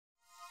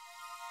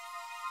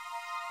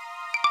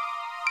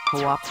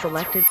Co-op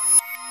selected.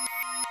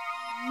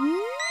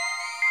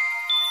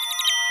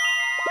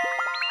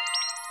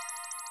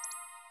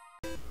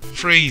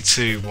 3,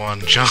 2,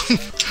 1, jump.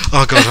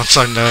 Oh god, I'm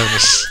so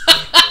nervous.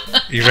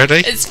 You ready?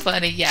 It's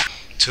funny, yeah.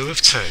 2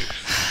 of 2.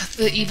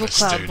 The evil Let's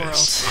cloud do world.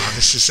 this. Oh,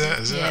 this is it,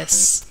 is it?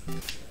 Yes.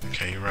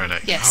 Okay, you ready?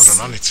 Yes.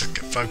 Hold on, I need to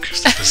get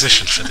focused in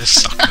position for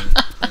this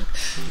sucker.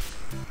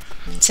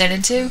 10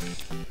 and 2?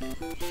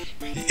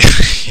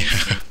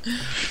 Yeah.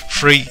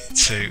 3,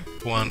 2,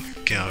 1,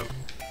 go.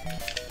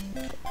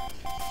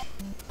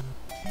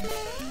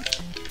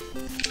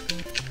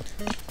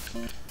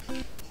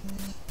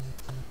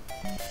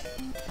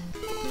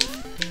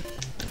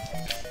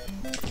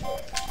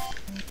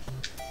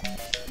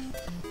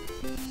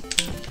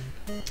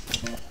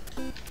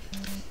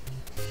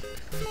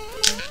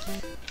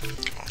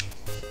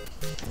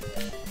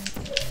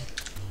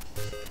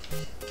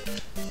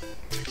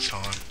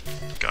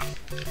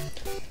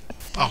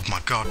 Oh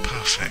my god,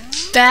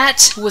 perfect.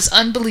 That was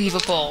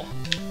unbelievable.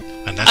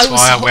 And that's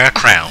why I wear a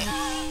crown.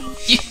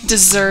 You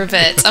deserve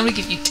it. I'm gonna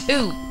give you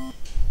 2.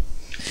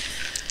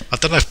 I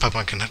don't know if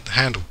Pugman can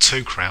handle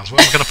 2 crowns. Where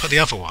am I going to put the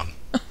other one?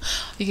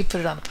 You can put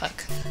it on the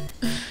puck.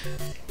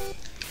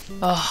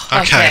 Oh,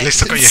 okay, at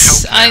least I got your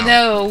help now. I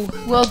know.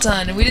 Well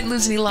done. And we didn't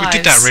lose any lives. We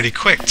did that really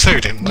quick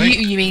too, didn't we?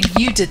 You mean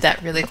you did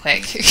that really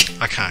quick.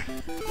 Okay.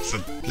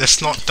 So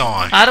let's not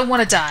die. I don't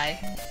want to die.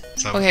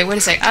 So, Okay, wait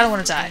a sec. I don't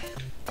want to die.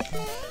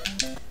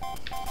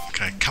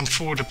 Okay, come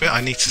forward a bit. I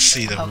need to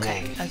see the wall.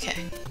 Okay.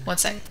 1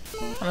 sec.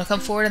 I'm going to come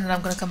forward and then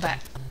I'm going to come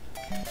back.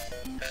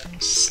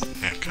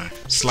 Yeah, okay.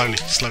 Slowly.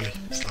 Slow.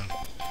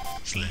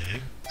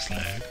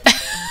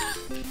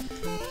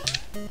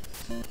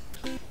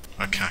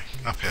 Okay,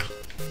 up here.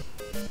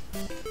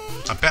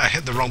 I bet I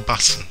hit the wrong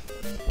button.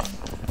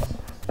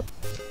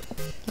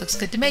 Looks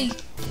good to me.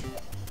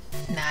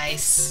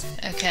 Nice.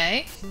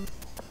 Okay.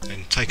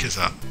 Then take us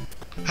up.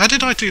 How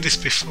did I do this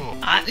before?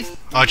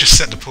 I just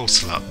set the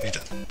portal up.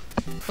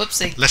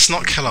 Whoopsie. Let's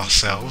not kill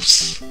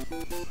ourselves.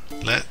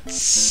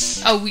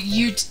 Let's... Oh,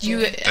 you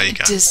there you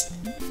go. just...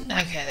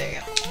 Okay, there you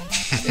go.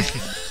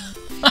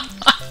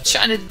 I'm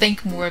trying to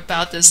think more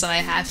about this than I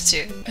have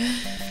to.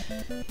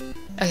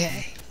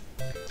 Okay.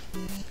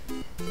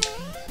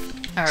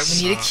 Alright,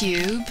 we need a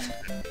cube.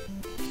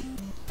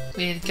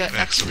 We need to go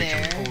up so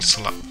there. we can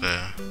portal up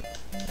there.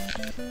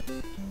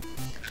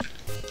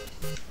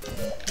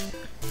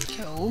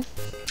 Go.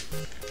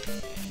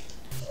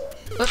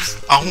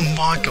 Oops. Oh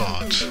my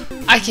god.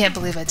 I can't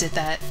believe I did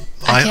that.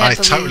 I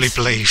totally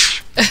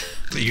believe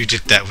that you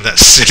did that with that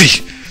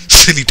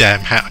silly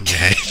damn hat on your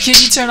head. Can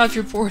you turn off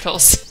your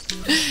portals?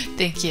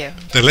 Thank you.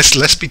 Now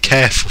let's be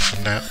careful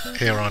from now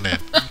here on in.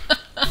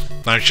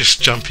 No,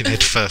 just jumping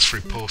head first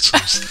through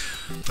portals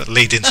that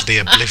lead into the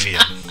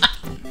oblivion.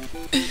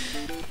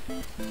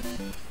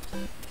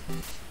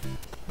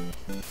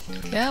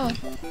 Go.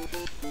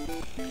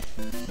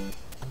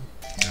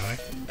 Alright.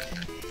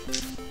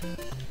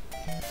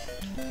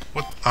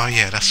 What? Oh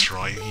yeah, that's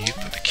right. You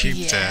put the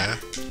cube there.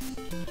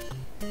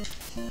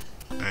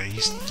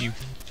 You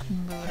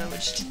move it over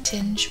just a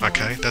tinge more.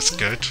 Okay, that's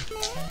good.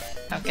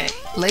 Okay,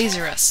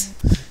 laser us.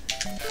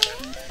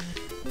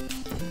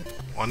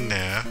 1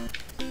 there.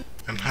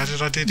 And how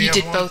did I do the You other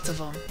did one? both of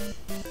them.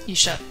 You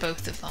shot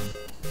both of them.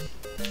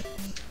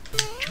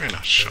 Do you mean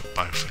I shot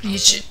both of them?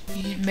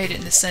 You made it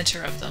in the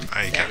center of them.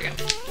 There you there go. we go.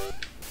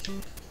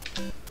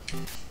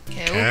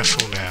 Okay,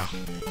 Careful now.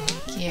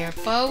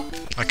 Careful.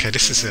 Okay,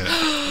 this is it.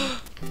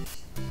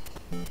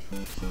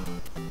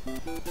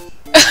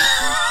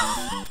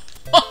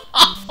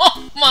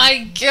 Oh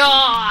my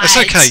god! It's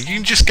okay, you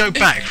can just go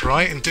back,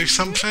 right, and do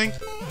something?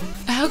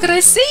 How could I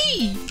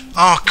see?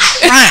 Oh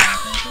crap!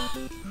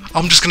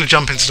 I'm just going to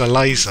jump into the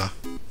laser.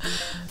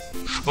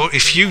 Well,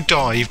 if you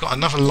die, you've got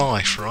another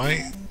life,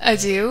 right? I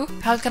do.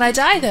 How can I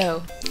die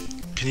though?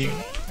 Can you...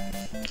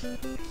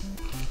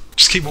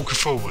 Just keep walking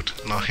forward,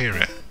 and I'll hear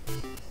it.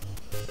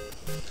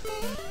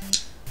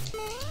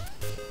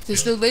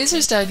 There's no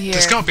lasers down here.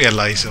 There's got to be a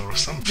laser or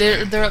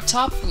something. They're up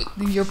top.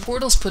 Your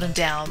portals put them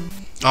down.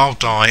 I'll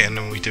die, and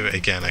then we do it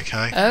again,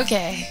 okay?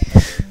 Okay.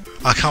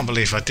 I can't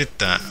believe I did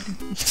that.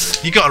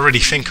 You got to really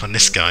think on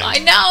this game. I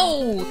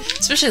know!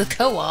 Especially the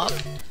co-op.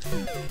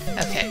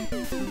 Okay.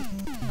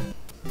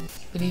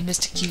 We need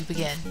Mr. Cube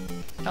again.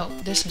 Oh,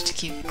 there's Mr.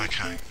 Cube.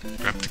 Okay,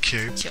 grab the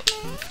cube. Kill.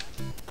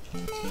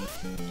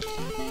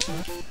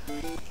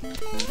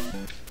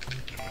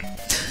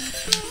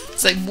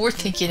 It's like more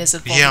thinking is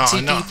involved Yeah, with 2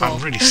 I know. people.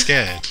 I'm really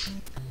scared.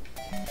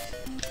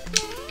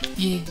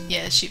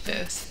 Yeah, shoot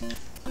both.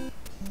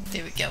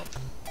 There we go.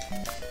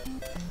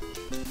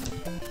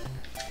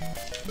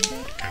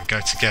 Go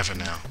together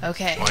now.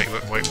 Okay.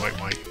 Wait.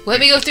 Let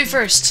me go through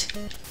first.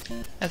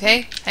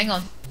 Okay, hang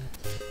on.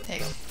 There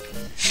you go.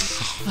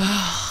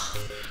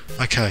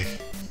 Okay.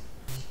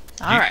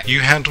 Alright.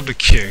 You handle the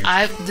cube.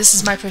 This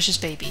is my precious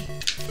baby.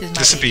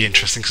 This would be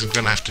interesting because we're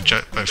going to have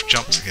to both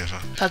jump together.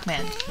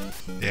 Pugman.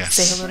 Yes.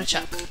 Say hello to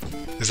Chuck.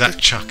 Is that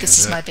Chuck? This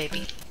is my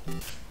baby.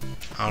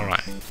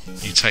 Alright.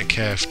 You take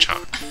care of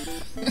Chuck.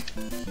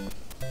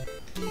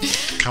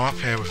 Come up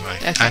here with me.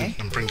 Okay.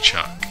 And bring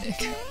Chuck.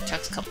 Okay,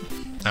 Chuck's coming.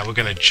 Now we're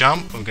going to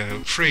jump. We're going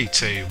to 3,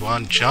 2,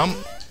 1, jump.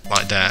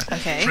 Like that.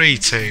 Okay. 3,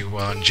 2,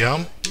 1,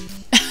 jump.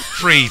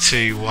 3,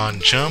 2, 1,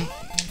 jump.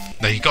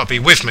 No, you got to be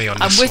with me on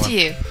this one. I'm with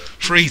you.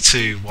 3,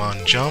 2,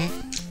 1, jump.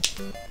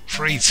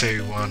 3,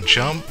 2, 1,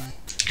 jump.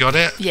 Got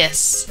it?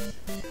 Yes.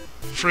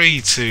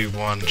 3, 2,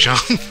 1, jump.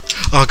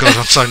 Oh god,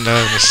 I'm so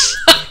nervous.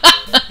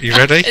 You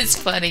ready? It's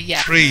funny,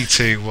 yeah. 3,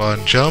 2,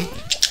 1, jump.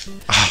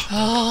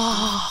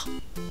 Oh,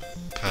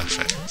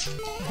 Perfect.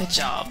 good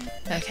job.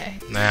 Okay.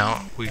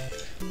 Now we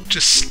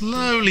just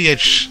slowly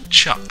edge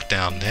Chuck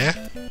down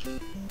there.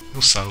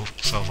 We'll solve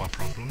our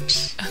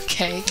problems.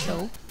 Okay,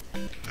 cool.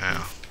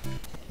 Now,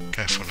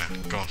 careful now.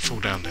 Go on, fall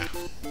down there.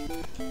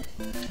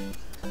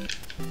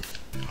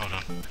 Hold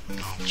on.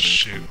 Oh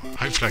shoot.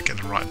 Hopefully I get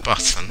the right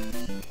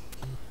button.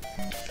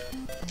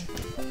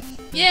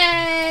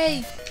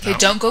 Yay! Okay, No.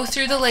 don't go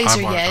through the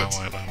laser yet.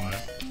 I won't.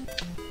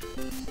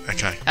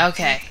 Okay,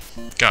 Okay.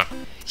 go.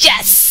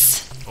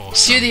 Yes!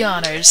 Awesome. Do the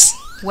honors.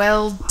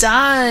 Well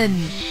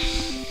done!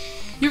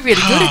 You're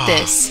really good at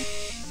this,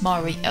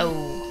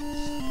 MariO.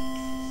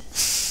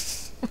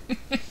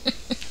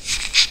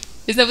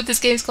 Isn't that what this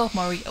game's called?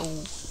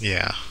 MariO.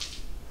 Yeah.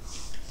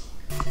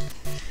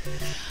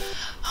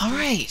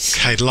 Alright.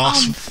 Okay,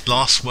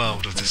 last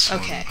world of this one.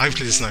 Okay.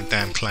 Hopefully there's no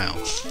damn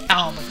clouds.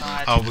 Oh my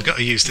god. Oh, we've got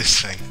to use this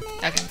thing.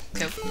 Okay,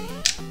 go.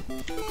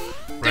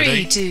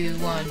 Ready? 3, 2,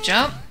 1,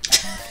 jump.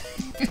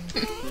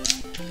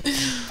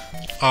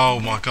 Oh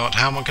my god,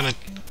 how am I gonna...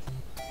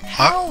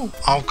 How?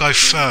 I'll go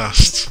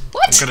first.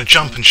 What? I'm gonna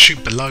jump and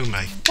shoot below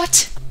me.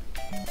 What?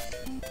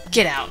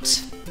 Get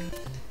out.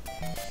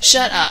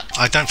 Shut up.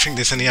 I don't think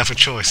there's any other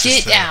choice.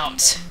 Get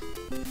out.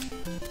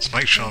 Let's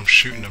make sure I'm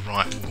shooting the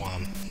right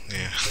one.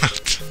 Yeah.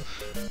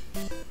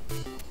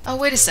 Oh,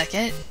 wait a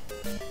second.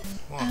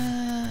 What?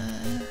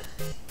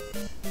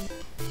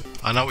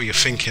 I know what you're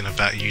thinking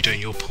about, you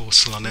doing your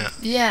porcelain it.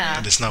 Yeah.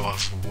 But there's no other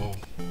wall.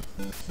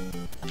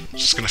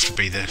 It's just gonna have to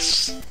be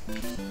this.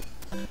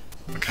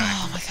 Okay.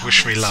 Oh my god.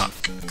 Wish me luck.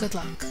 Good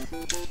luck.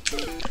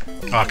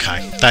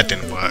 Okay, that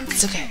didn't work.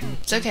 It's okay.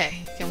 It's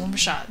okay. Get one more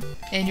shot.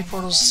 And your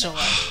portal's still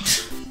up.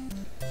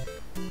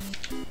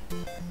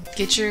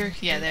 Get your...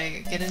 Yeah, there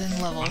you go. Get it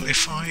in level. Well,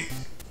 if I...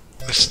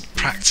 Let's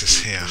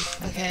practice here.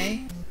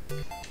 Okay.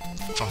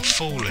 If I'm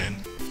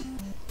falling,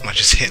 and I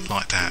just hit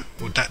like that,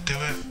 would that do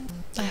it?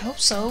 I hope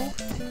so.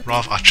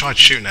 Rather, I tried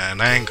shooting at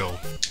an angle.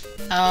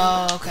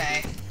 Oh,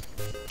 okay.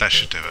 That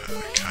should do it.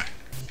 Okay.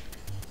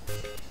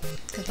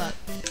 Good luck.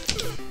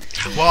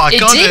 Well, I It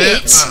got did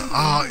it, it.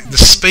 but the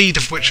speed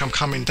of which I'm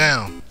coming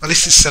down. At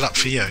least it's set up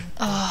for you.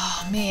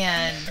 Oh,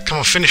 man. Come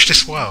on, finish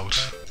this world.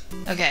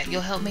 Okay,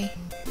 you'll help me?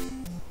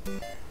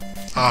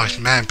 Oh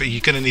man, but you're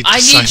gonna need the I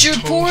same need your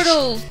tools.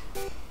 portal!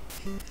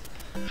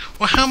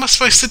 Well, how am I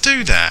supposed to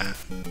do that?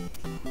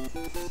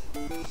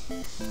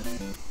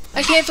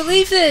 I can't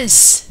believe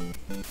this!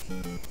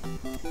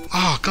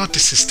 Oh god,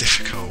 this is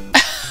difficult.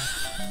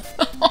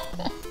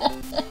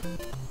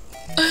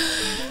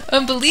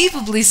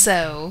 Unbelievably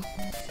so.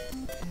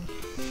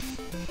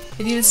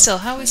 And even still,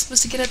 how are we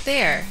supposed to get up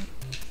there?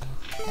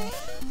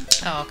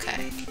 Oh,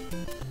 okay.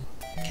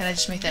 Can I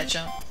just make that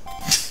jump?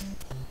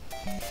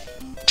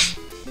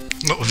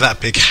 Not with that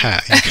big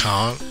hat, you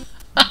can't.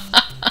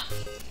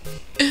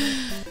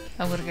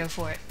 I'm gonna go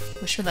for it.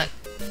 Wish me luck.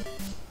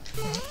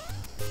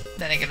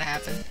 That ain't gonna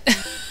happen.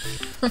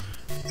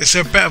 Is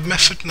there a better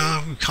method?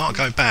 No, we can't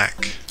go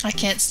back. I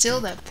can't steal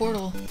that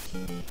portal.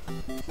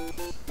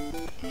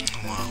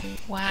 Oh, wow.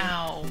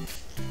 Wow.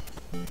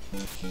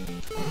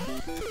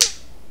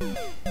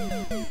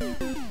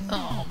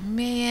 Oh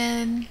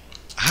man.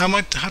 How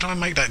do I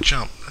make that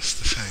jump? That's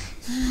the thing.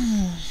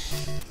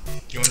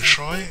 You want to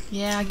try it?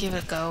 Yeah, I'll give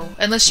it a go.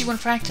 Unless you want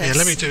to practice. Yeah,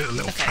 let me do a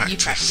little okay, practice. you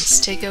practice.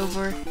 Take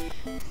over.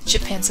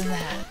 Chip Pants in the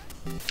hat.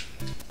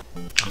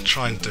 I'll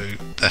try and do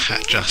the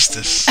hat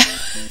justice.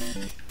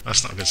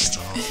 That's not a good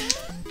start.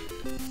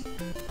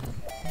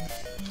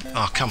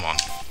 Oh, come on.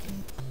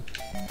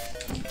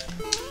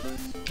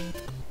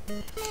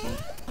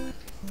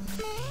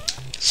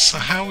 So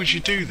how would you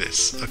do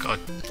this?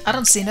 I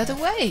don't see another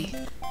way.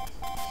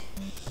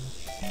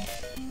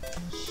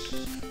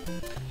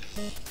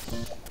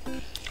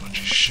 Can't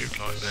just shoot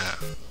like that.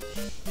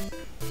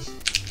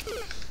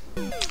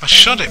 I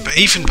shot it, but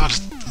even by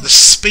the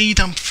speed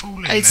I'm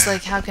falling It's now.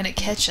 like, how can it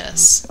catch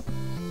us?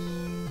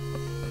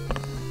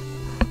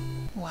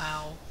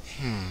 Wow.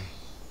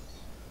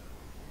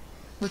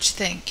 What you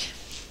think?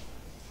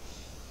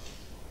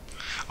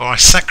 Or I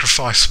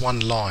sacrifice one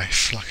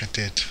life, like I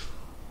did.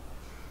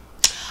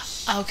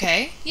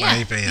 Okay. Yeah.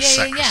 Maybe a yeah,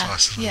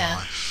 sacrifice of a yeah.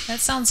 life. That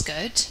sounds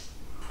good.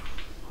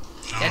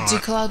 Gotta Alright. do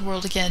Cloud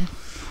World again.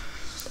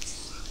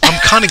 I'm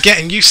kind of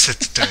getting used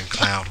to doing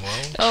Cloud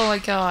World. Oh my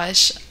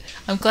gosh.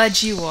 I'm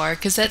glad you are,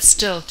 because that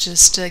still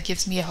just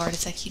gives me a heart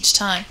attack each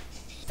time.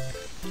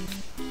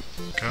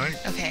 Okay.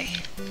 Okay.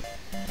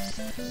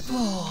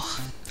 Oh,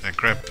 Now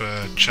grab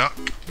Chuck.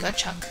 go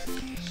Chuck.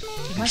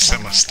 Do my Set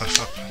Chuck. my stuff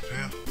up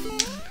here.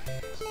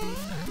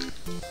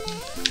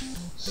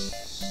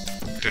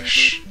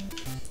 Dish.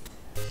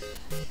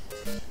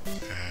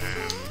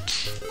 And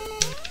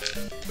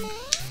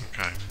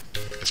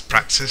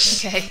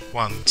practice. Okay.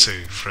 1, 2,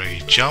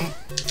 3, jump.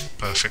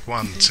 Perfect.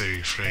 1,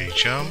 2, 3,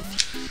 jump.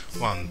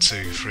 1,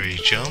 2, 3,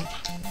 jump.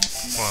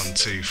 1,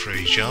 2,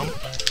 3, jump.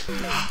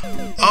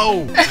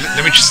 Oh,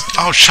 let me just.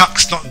 Oh,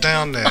 Chuck's not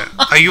down there.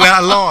 Are you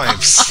out of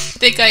lives? I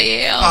think I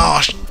am.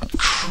 Oh,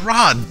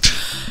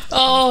 crud.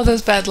 Oh,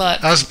 that's bad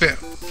luck. That was a bit.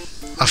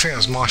 I think that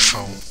was my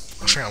fault.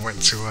 I think I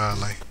went too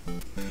early.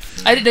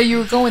 I didn't know you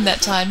were going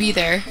that time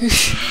either.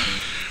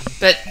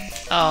 But,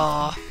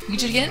 oh, you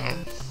did it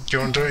again? Do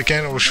you want to do it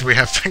again, or should we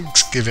have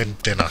Thanksgiving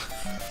dinner?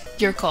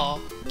 Your call.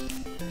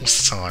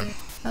 What's the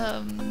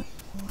time?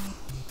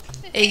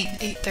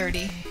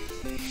 8:30.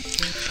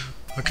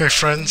 Okay,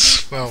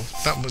 friends. Well,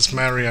 that was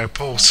MariO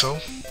Portal.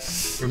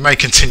 We may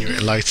continue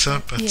it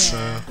later, but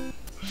Yeah.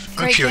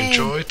 hope you game.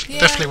 enjoyed. Yeah.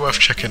 Definitely worth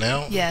checking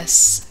out.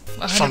 Yes.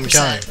 100%. Fun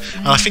game.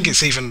 And I think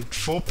it's even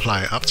 4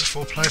 player, up to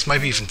 4 players,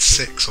 maybe even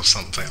 6 or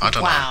something. I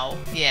don't know. Wow.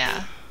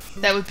 Yeah.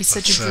 That would be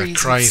such That's, a breeze with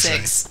crazy.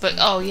 6. But,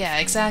 oh yeah,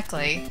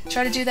 exactly.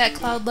 Try to do that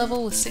cloud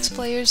level with 6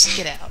 players,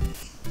 get out.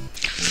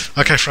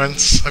 Okay,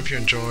 friends. Hope you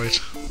enjoyed.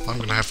 I'm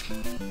gonna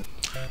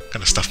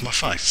stuff my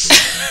face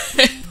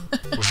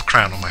with a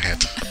crown on my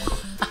head.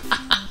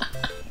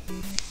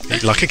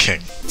 Eat like a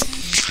king.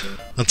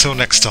 Until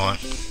next time.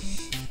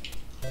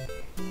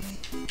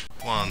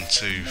 1,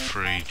 2,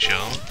 3,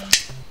 jump.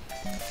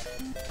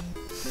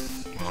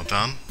 Well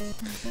done.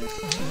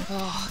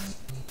 Oh.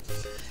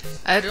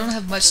 I don't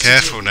have much to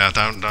Careful do. now,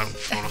 don't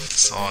fall off the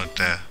side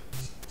there.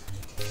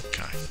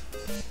 Okay.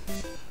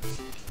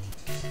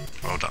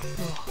 Well done.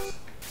 Oh.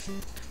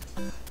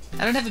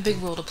 I don't have a big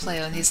role to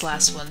play on these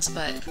last ones,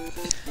 but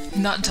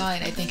not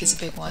dying I think is a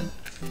big one.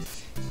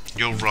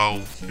 Your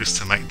role is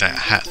to make that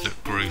hat look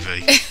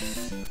groovy.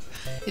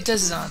 It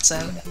does it on its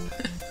own.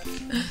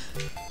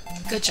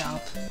 Good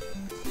job.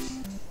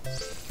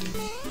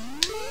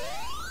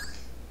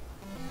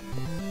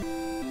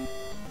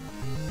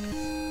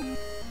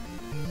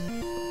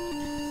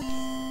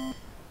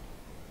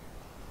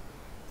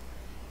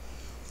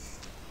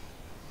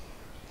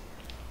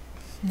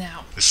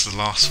 Now. This is the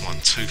last one,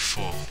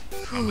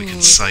 2-4. And we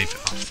can save it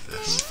after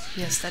this.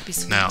 Yes, that'd be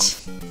sweet. Now,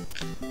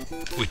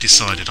 we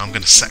decided I'm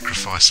going to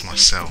sacrifice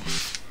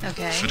myself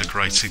Okay. for the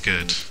greater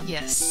good.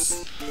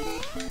 Yes.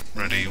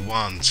 Ready?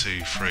 1,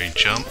 2, 3,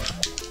 jump.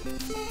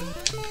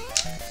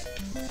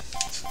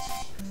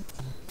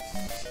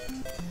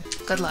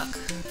 Good luck.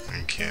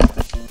 Thank you.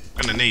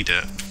 I'm going to need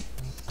it.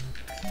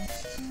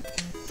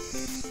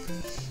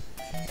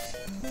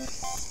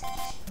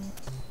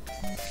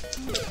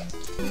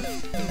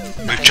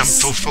 Nice. Jump,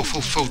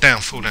 fall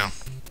down.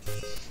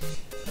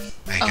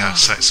 There you go,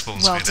 so it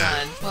spawns Well me there.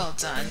 done. Well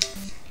done.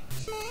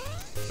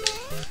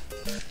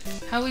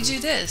 How we do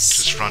this?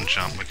 Just run,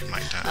 jump, we can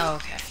make that. Oh,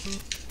 okay.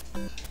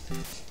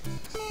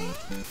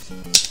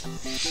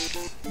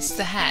 It's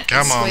the hat Come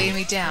that's on. weighing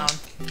me down.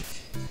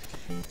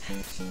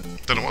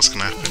 Don't know what's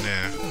going to happen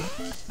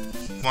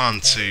here. 1,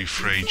 2,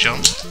 3,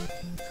 jump.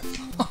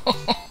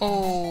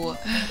 Oh,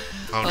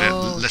 Hold it,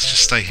 let's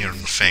just stay here and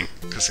think,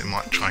 because it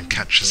might try and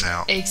catch us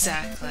out.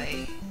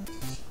 exactly.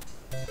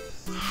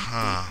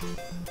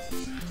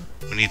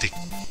 We need to...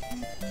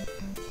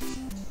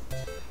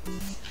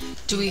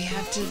 Do we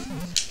have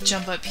to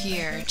jump up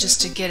here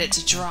just to get it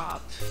to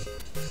drop?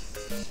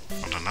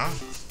 I don't know.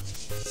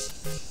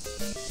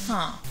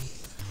 Huh.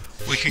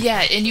 We can...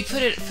 Yeah, and you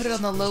put it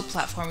on the low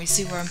platform. You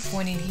see where I'm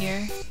pointing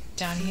here?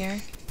 Down here?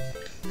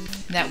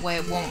 That way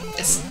it won't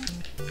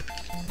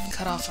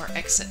cut off our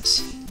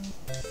exit.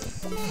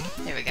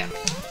 There we go.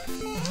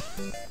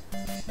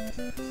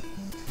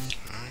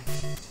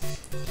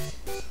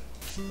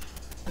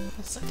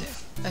 What's that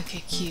do?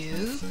 Okay,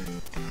 cube.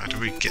 How do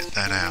we get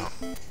that out?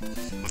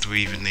 Or do we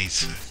even need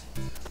to?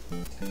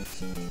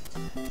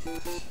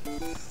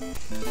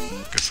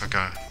 Guess I'm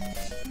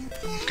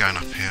going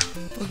up here.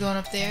 We're going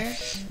up there?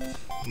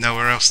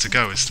 Nowhere else to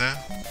go, is there?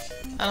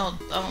 I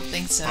don't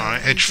think so.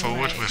 Alright, edge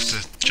forward, Right. we have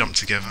to jump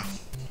together.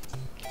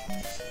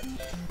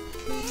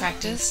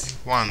 Practice?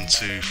 1,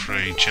 2,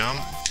 3, jump.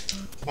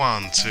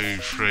 1, 2,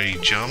 3,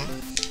 jump.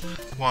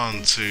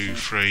 1, 2,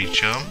 3,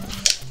 jump.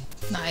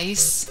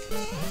 Nice.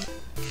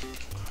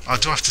 Oh,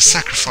 do I have to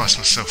sacrifice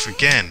myself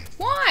again?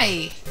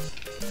 Why?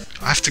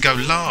 I have to go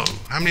low.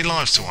 How many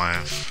lives do I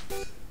have?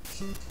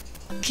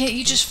 Can't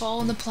you just fall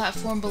on the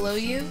platform below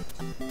you?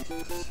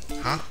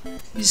 Huh?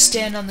 You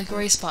stand on the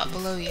grey spot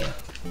below you.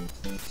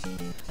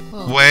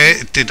 Whoa.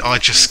 Where did I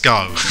just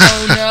go?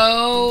 Oh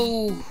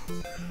no!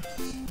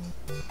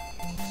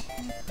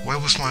 Where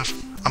was my...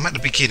 I'm at the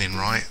beginning,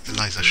 right? The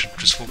laser should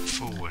just walk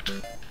forward.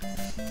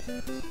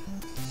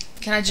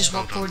 Can I just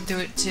walk Hold on. forward through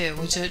it too?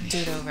 We'll do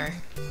it over.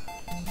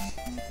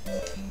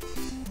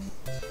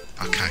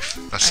 Okay,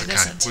 that's Alright, okay.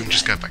 that's not We too can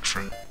just bad. go back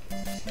through.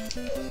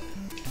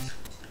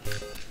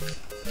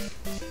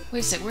 Wait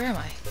a sec, where am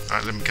I?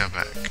 Alright, let me go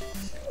back.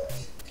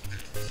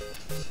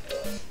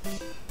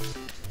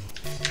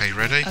 Okay, you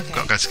ready? Okay.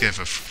 Got to go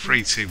together.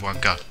 3, 2, 1,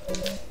 go.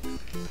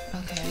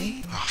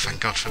 Okay. Oh, thank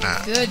God for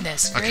that.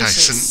 Goodness Okay,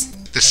 gracious. so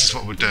this is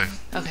what we'll do.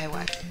 Okay,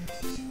 what?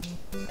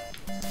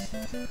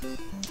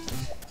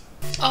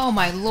 Oh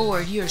my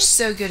lord, you are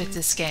so good at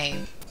this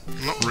game.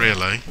 Not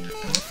really.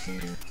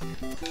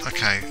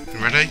 Okay,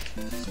 ready?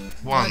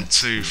 1,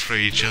 2,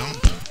 3,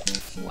 jump.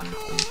 Wow.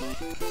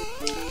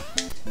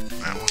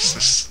 Now what's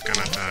this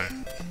gonna do?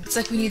 It's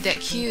like we need that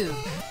cube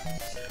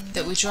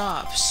that we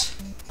dropped.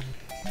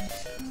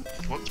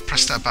 What?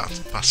 Press that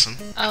button.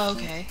 Oh,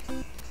 okay.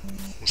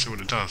 We'll see what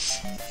it does.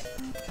 I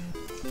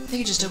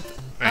think it just There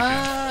you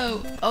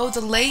go. Oh,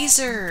 the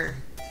laser!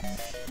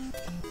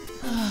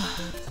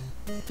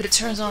 But it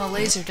turns on a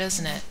laser,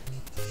 doesn't it?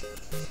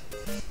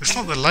 It's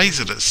not the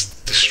laser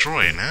that's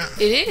destroying it.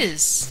 It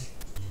is!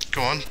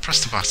 Go on,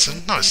 press the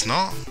button. No, it's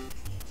not.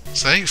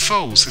 See? It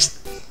falls.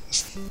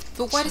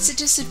 But why does it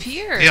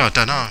disappear? Yeah, I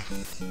don't know.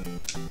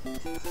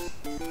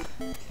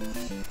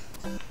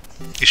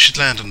 It should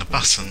land on the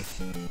button.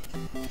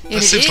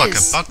 That seems like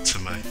a bug to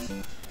me.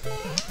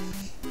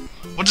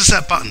 What does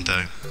that button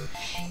do?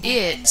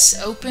 It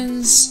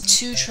opens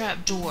 2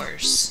 trap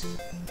doors.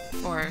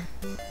 Or...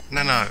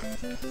 No.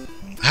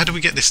 How do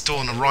we get this door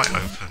on the right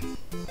open?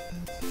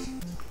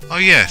 Oh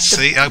yeah,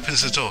 see, it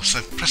opens the door.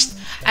 So press...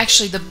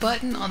 Actually, the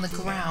button on the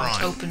ground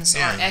Right, opens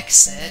yeah. our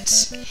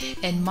exit,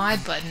 and my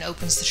button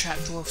opens the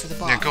trap door for the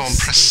box. Yeah, go on,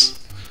 press...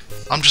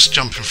 I'm just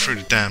jumping through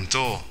the damn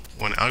door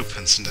when it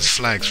opens and there's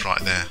flags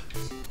right there.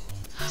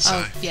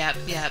 So, Oh, yep.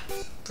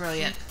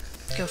 Brilliant.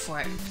 Go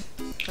for it.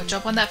 Go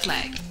jump on that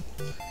flag.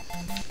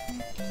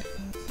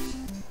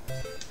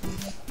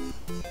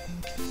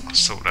 I'll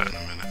sort that in a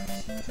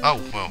minute.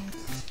 Oh, well.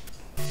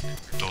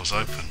 Door's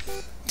open.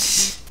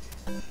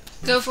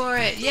 Go for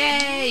it!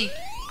 Yay!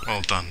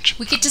 Well done.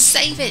 We get to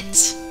save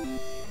it!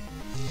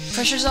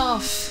 Pressure's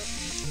off.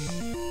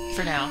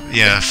 For now.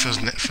 Yeah,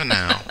 for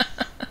now.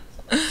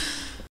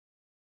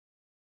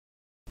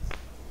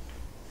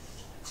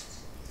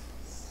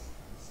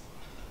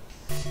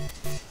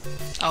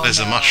 Oh, There's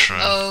no. a mushroom.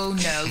 Oh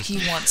no, he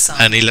wants some.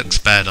 And he looks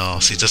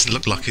badass. He doesn't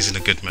look like he's in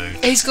a good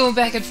mood. He's going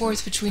back and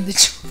forth between the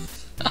two.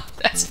 Oh,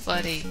 that's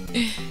funny.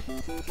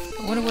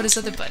 I wonder what his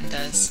other button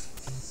does.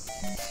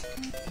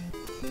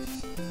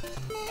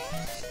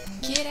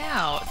 Get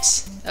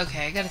out!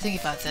 Okay, I gotta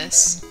think about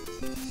this.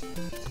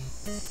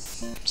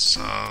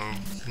 So,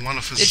 one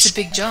of us... It's a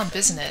big jump,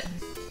 isn't it?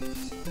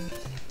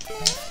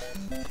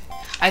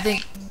 I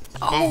think...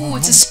 Oh,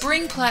 it's a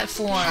spring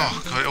platform!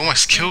 Oh, God, it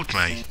almost killed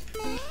me.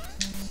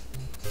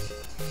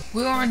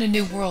 We are in a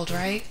new world,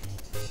 right?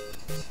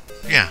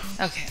 Yeah.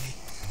 Okay.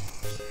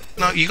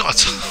 No, you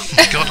gotta... Oh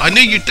my God, I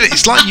knew you'd do it.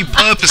 It's like you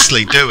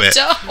purposely do it.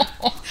 Don't!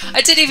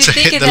 I didn't even To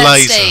think hit of the that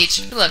laser.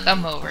 stage. Look,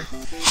 I'm over.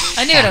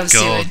 I knew what I was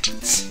God. doing.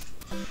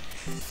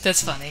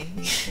 That's funny.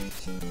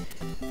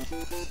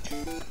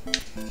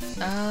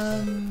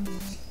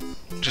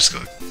 Just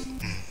gotta...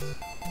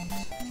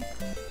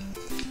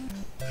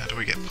 How do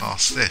we get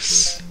past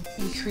this?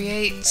 We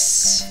create...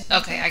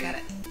 Okay, I got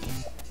it.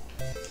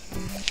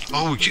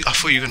 Oh, I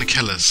thought you were gonna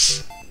kill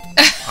us.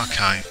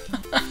 Okay.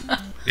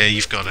 Yeah,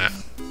 you've got it.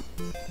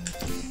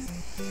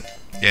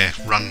 Yeah,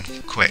 run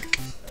quick.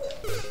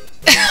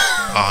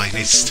 Oh, he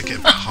needs to get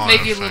a bit higher.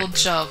 Maybe a little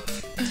jump.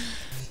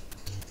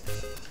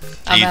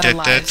 Are I'm you out dead? of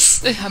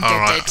lives. I'm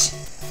Alright. dead.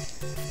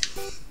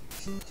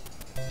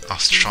 I'll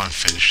try and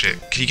finish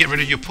it. Can you get rid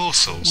of your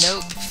portals?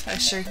 Nope, I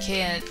sure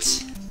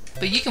can't.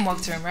 But you can walk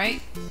through them,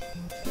 right?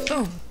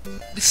 Boom.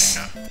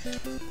 Yeah.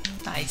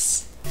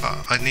 Nice.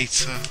 But I need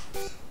to...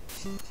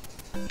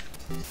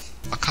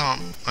 I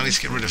can't. I need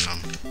to get rid of them.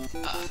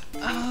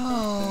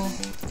 Oh.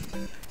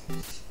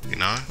 You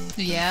know?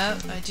 Yeah,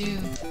 I do.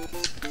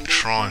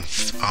 Try and...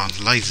 Oh,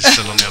 the laser's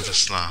still on the other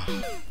side.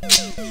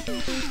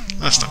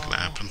 That's not going to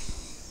happen.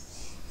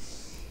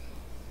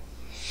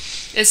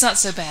 It's not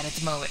so bad at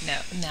the moment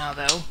now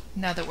though.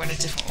 Now that we're in a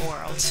different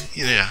world.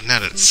 Yeah, now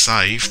that it's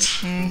saved.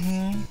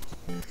 Mm-hmm.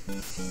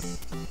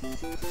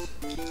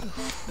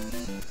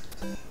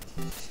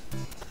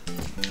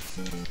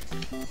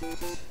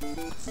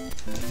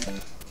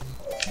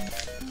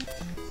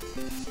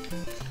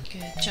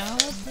 Good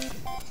job.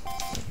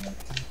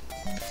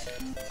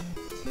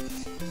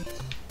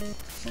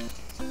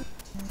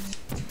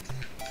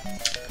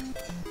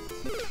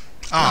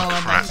 Oh,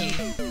 crap. Unlucky.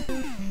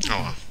 Oh,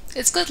 well.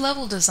 It's good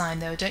level design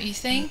though, don't you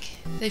think?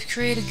 They've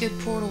created good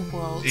portal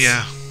worlds.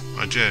 Yeah,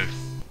 I do.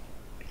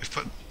 They've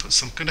put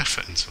some good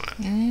effort into it.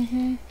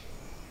 Mm-hmm.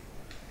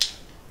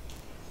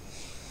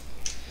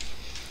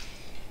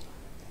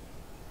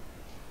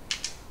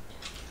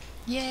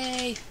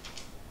 Yay!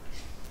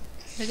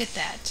 Look at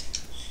that.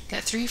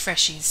 Got 3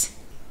 freshies.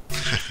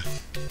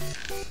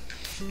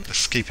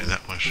 Let's keep it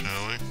that way,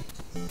 shall we?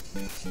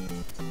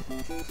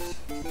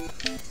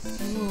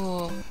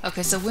 Ooh.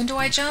 Okay, so when do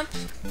I jump?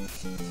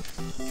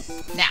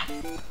 Now.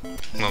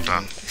 Well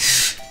done.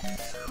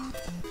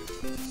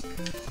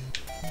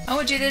 I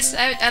want to do this.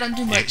 I don't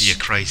do much. You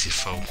crazy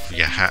fool.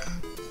 Your hat.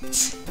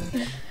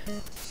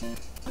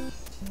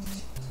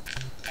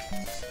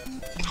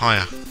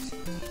 Higher.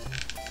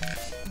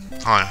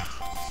 Higher.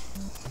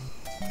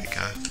 There you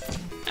go.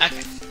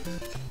 Okay.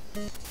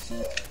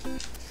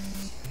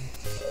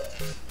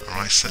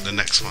 Alright, set the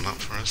next one up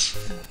for us.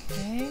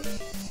 Okay.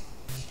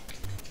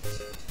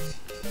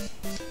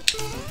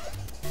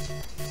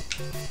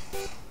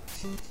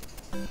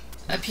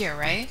 up here,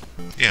 right?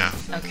 Yeah.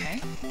 Okay.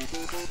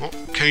 Well,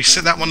 can you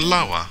set that one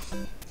lower?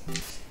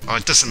 Oh,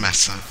 it doesn't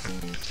matter.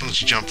 As long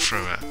as you jump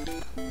through it.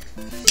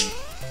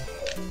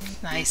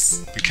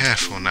 Nice. Be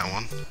careful on that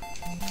one.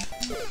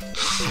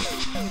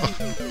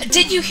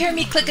 Did you hear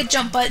me click a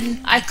jump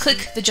button? I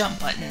click the jump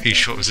button. Are you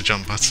sure it was a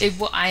jump button?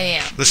 I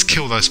am. Let's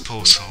kill those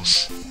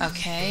portals.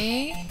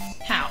 Okay.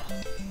 How?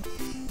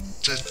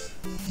 The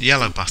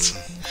yellow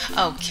button.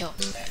 Oh, kill.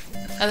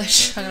 I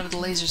was talking about the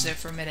lasers there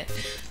for a minute.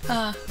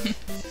 How'd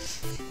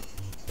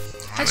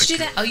you do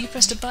that? Oh, you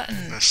pressed a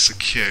button. That's the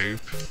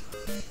cube.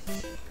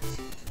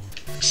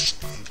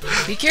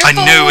 Be careful! I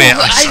knew it!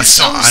 I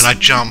saw it and I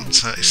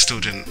jumped. It still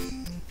didn't.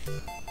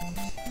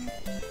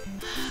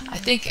 I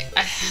think...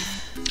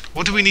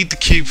 What do we need the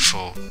cube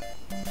for?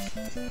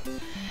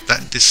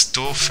 This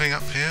door thing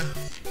up here?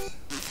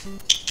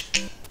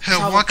 Hell,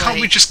 Probably. why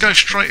can't we just go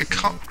straight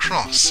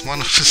across? Why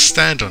not just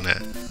stand on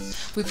it?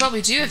 We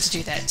probably do have to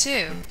do that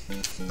too.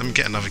 Let me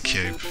get another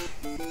cube.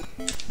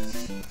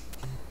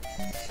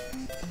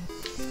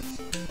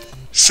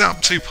 Set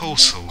up 2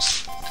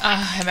 portals.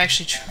 I'm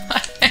actually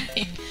trying.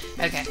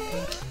 Okay.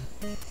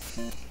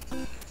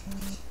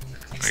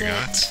 There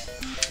you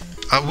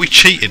go. We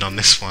cheated on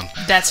this one.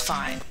 That's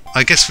fine.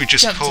 I guess we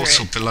just Jump through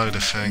portal it. below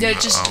the thing. No,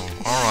 but, just... oh,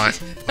 alright.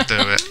 We'll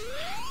do it.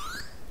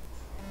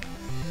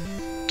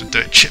 Do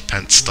it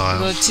Chippants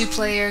style. Well,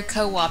 2-player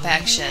co-op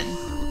action.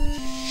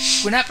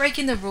 We're not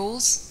breaking the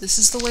rules. This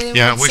is the way.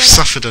 Yeah, we've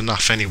suffered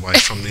enough anyway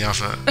from the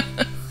other.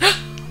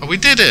 Oh, we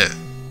did it!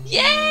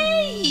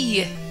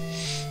 Yay!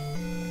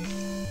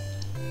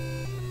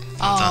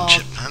 Well done,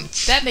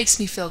 Chippants. That makes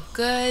me feel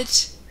good.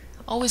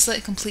 Always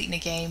let completing a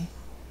game.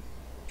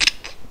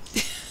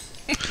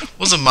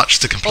 Wasn't much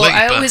to complete,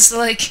 I but always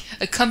like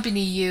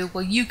accompany you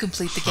while you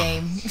complete the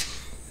game.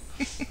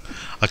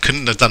 I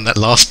couldn't have done that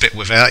last bit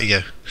without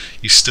you.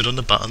 You stood on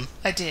the button.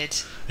 I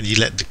did. And you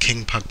let the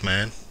King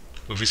Pugman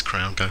with his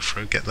crown go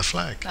through, get the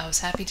flag. I was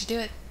happy to do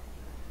it.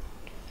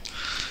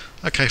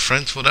 Okay,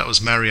 friends. Well, that was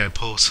MariO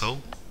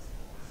Portal.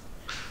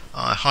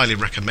 I highly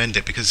recommend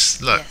it because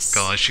look,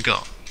 guys, you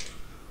got.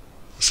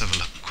 Let's have a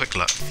look, quick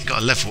look. You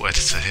got a level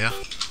editor here.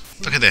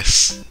 Look at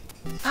this.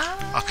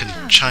 Ah. I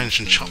can change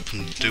and chop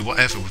and do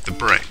whatever with the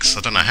bricks.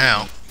 I don't know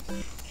how.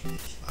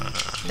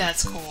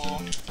 That's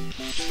cool.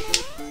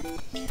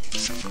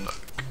 Let's have a look.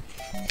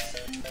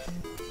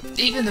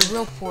 Even the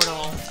real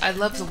portal, I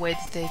love the way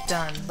that they've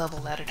done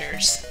level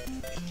editors.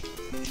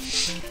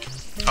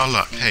 Oh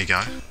look, here you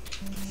go.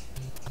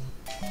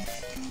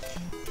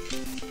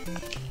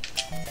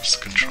 What's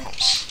the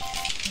controls?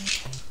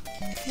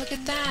 Look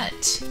at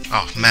that.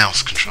 Oh,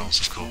 mouse controls,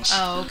 of course.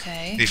 Oh,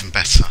 okay. Even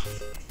better.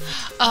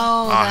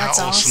 Oh, that's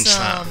how awesome's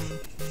awesome.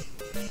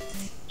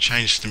 that?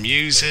 Change the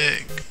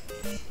music.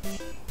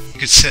 You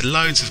could set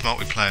loads of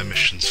multiplayer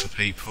missions for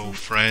people,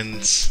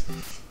 friends.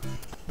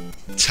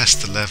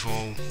 Test the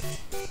level.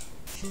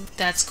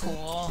 That's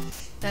cool.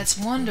 That's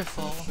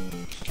wonderful.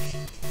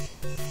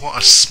 What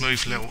a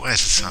smooth little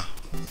editor.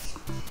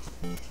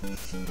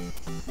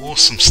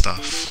 Awesome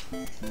stuff.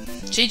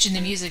 Changing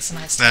the music's a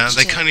nice Now touch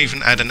they too. can't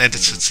even add an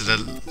editor to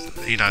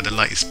the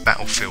latest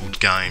Battlefield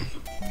game.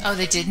 Oh,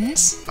 they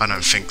didn't? I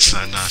don't think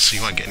so. No, so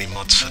you won't get any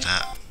mods for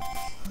that.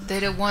 They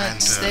don't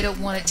want. They don't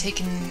want it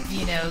taken.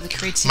 You know, the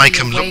creativity Make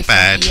them away look from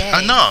bad. EA.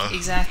 I know.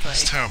 Exactly.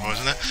 It's terrible,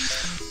 isn't it?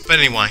 But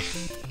anyway,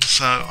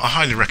 so I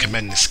highly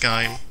recommend this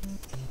game,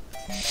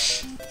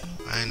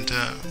 and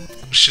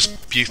it's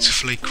just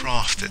beautifully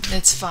crafted.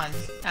 It's fun.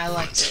 I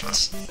liked it.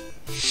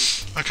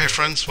 Fun. Okay,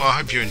 friends. Well, I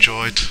hope you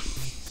enjoyed.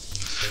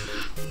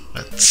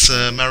 That's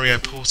MariO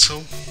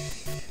Portal.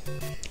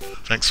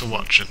 Thanks for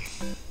watching.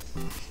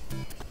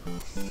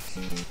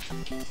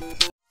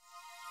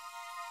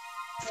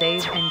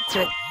 Save and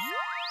quit.